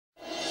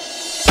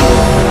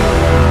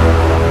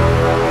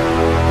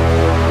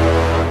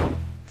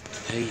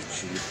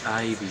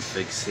baby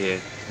figs here.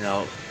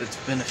 Now, it's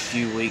been a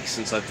few weeks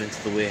since I've been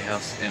to the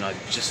warehouse and I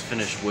just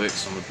finished work,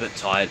 so I'm a bit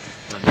tired.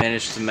 And I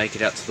managed to make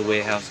it out to the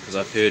warehouse because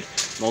I've heard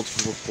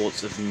multiple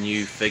reports of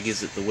new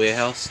figures at the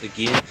warehouse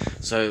again.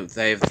 So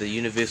they have the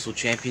Universal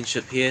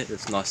Championship here,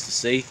 that's nice to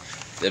see.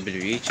 The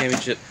WWE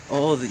Championship,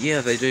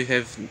 yeah, they do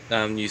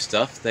have new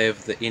stuff. They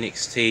have the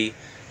NXT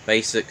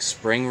Basic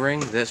Spring Ring,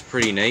 that's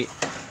pretty neat.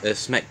 The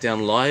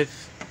SmackDown Live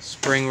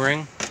Spring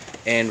Ring.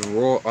 And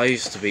Raw, I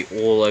used to be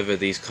all over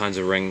these kinds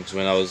of rings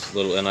when I was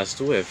little, and I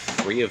still have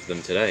 3 of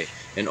them today.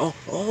 And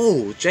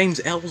James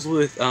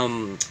Ellsworth,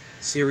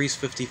 Series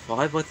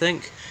 55, I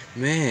think.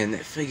 Man,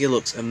 that figure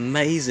looks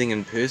amazing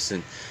in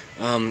person.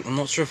 I'm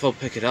not sure if I'll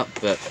pick it up,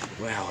 but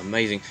wow,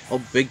 amazing.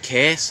 Oh, Big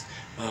Cass,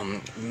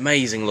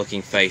 amazing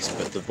looking face,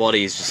 but the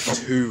body is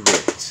just too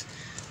ripped.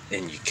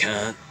 And you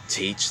can't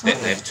teach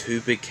that. They have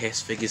 2 Big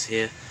Cass figures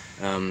here.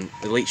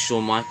 Elite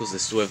Shawn Michaels, they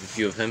still have a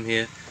few of him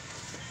here.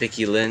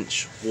 Becky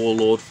Lynch,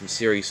 Warlord from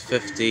Series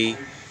 50.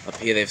 Up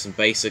here they have some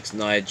basics,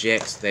 Nia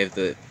Jax. They have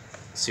the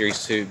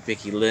Series 2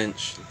 Becky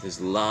Lynch. There's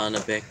Lana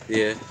back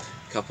there,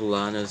 a couple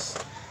Lanas.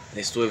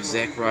 They still have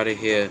Zack Ryder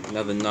here,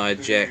 another Nia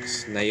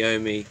Jax,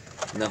 Naomi,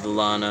 another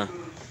Lana,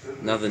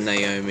 another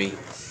Naomi,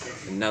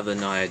 another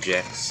Nia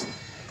Jax,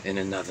 and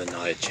another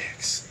Nia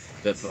Jax.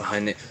 But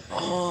behind that,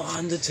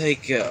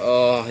 Undertaker.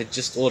 I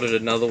just ordered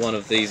another one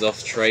of these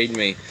off Trade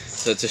Me,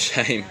 so it's a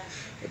shame.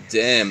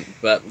 Damn,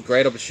 but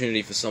great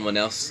opportunity for someone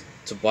else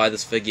to buy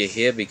this figure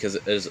here because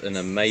it is an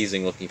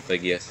amazing looking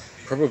figure.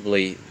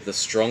 Probably the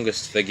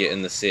strongest figure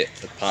in the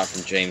set apart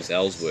from James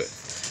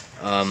Ellsworth.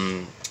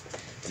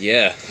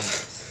 Yeah,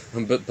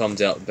 I'm a bit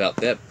bummed out about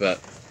that,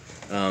 but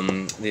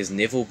there's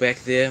Neville back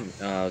there.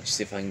 Just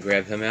see if I can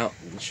grab him out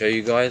and show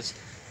you guys.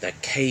 The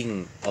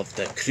king of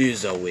the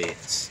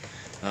cruiserweights.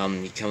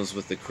 He comes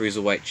with the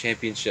Cruiserweight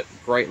Championship.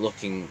 Great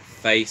looking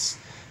face.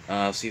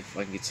 See if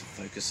I can get some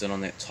focus in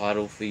on that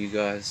title for you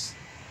guys.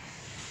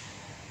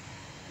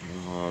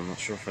 I'm not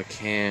sure if I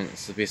can.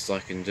 It's the best I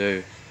can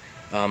do.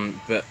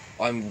 But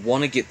I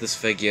want to get this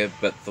figure,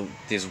 but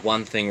there's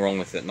one thing wrong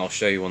with it, and I'll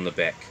show you on the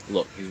back.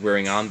 Look, he's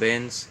wearing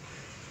armbands,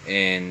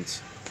 and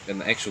in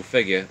the actual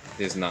figure,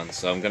 there's none.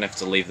 So I'm going to have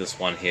to leave this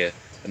one here.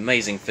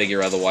 Amazing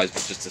figure otherwise,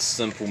 but just a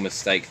simple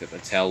mistake that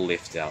Mattel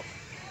left out.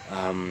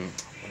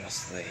 What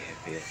else do they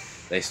have here?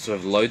 They still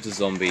have loads of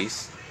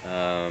zombies.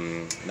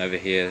 And over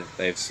here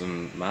they have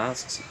some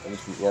masks,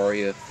 Ultimate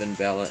Warrior, Finn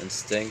Balor and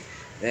Sting.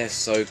 They're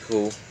so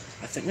cool.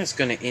 I think that's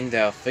going to end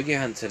our figure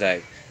hunt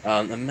today.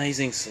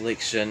 Amazing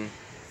selection.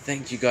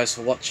 Thank you guys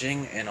for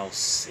watching, and I'll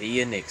see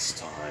you next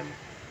time.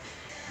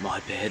 My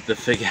bad, the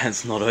figure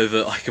hunt's not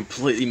over. I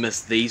completely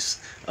missed these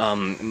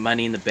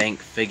Money in the Bank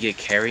figure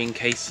carrying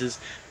cases.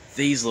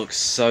 These look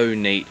so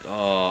neat.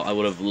 I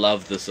would have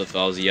loved this if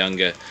I was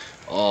younger.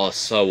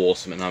 So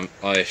awesome, and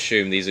I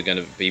assume these are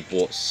going to be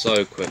bought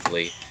so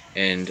quickly.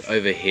 And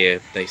over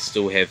here they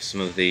still have some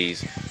of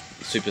these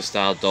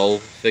Superstar doll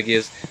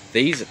figures.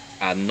 These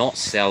are not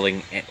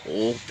selling at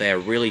all. They are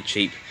really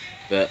cheap,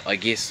 but I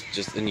guess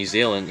just in New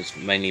Zealand it's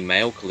mainly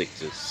male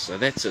collectors. So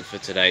that's it for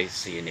today.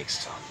 See you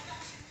next time.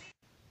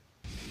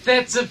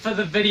 That's it for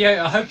the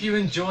video. I hope you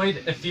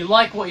enjoyed. If you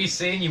like what you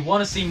see and you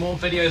want to see more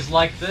videos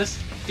like this,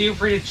 feel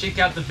free to check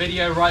out the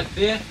video right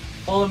there.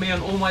 Follow me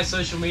on all my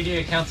social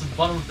media accounts at the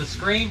bottom of the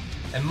screen,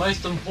 and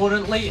most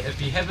importantly,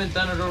 if you haven't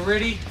done it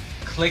already,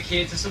 click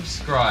here to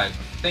subscribe.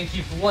 Thank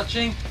you for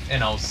watching,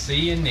 and I'll see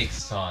you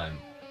next time.